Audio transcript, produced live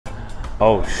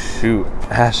Oh shoot,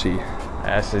 Ashy.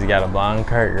 Ashley's got a blonde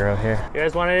cart girl here. You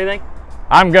guys want anything?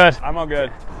 I'm good. I'm all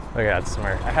good. Look at that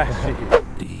smirk. Ashy.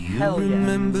 Hell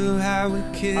yeah.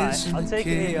 Alright, I'll take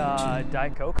a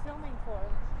Diet Coke. Filming for?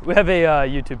 We have a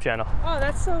YouTube channel. Oh,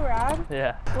 that's so rad.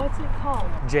 Yeah. What's it called?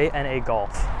 JNA Golf.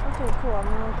 Okay, cool. I'm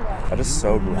gonna look it up. That is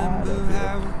so rad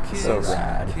of you. So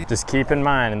rad. Just keep in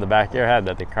mind in the back of your head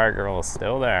that the cart girl is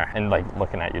still there and like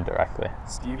looking at you directly.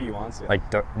 Stevie wants it. Like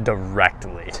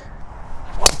directly.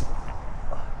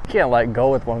 You can't let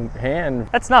go with one hand.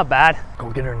 That's not bad. Go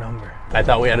get her number. I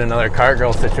thought we had another cart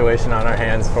girl situation on our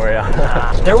hands for you.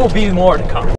 There will be more to come.